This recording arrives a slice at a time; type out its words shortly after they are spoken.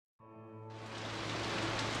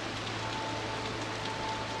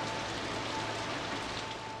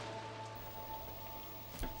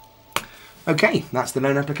Okay, that's the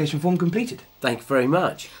loan application form completed. Thank you very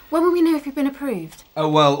much. When will we know if you've been approved? Oh,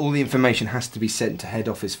 well, all the information has to be sent to head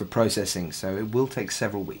office for processing, so it will take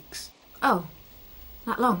several weeks. Oh,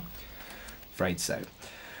 that long? Afraid so.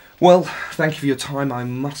 Well, thank you for your time. I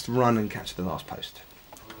must run and catch the last post.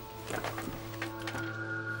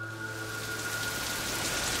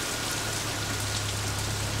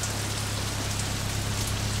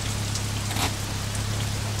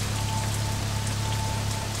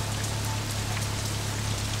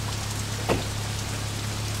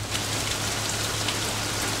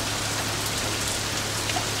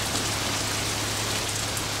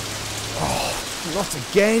 Not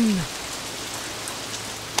again!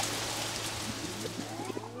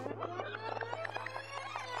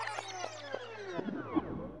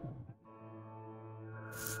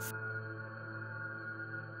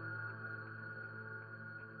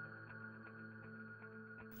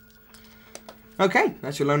 Okay,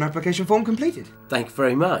 that's your loan application form completed. Thank you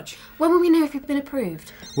very much. When will we know if you've been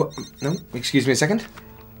approved? What? No, excuse me a second.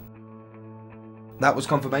 That was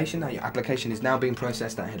confirmation that your application is now being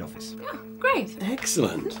processed at head office. Oh, great.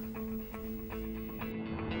 Excellent.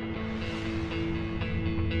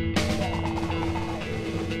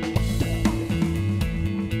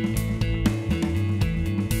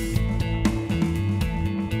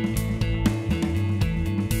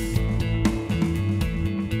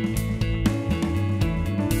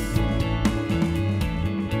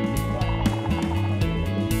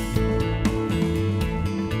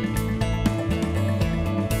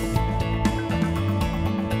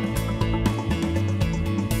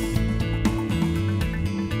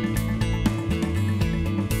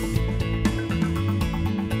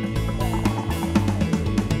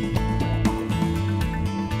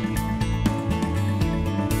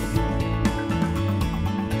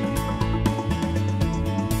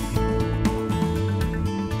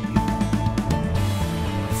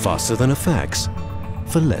 Faster than a fax,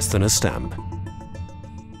 for less than a stamp.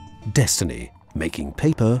 Destiny, making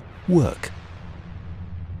paper work.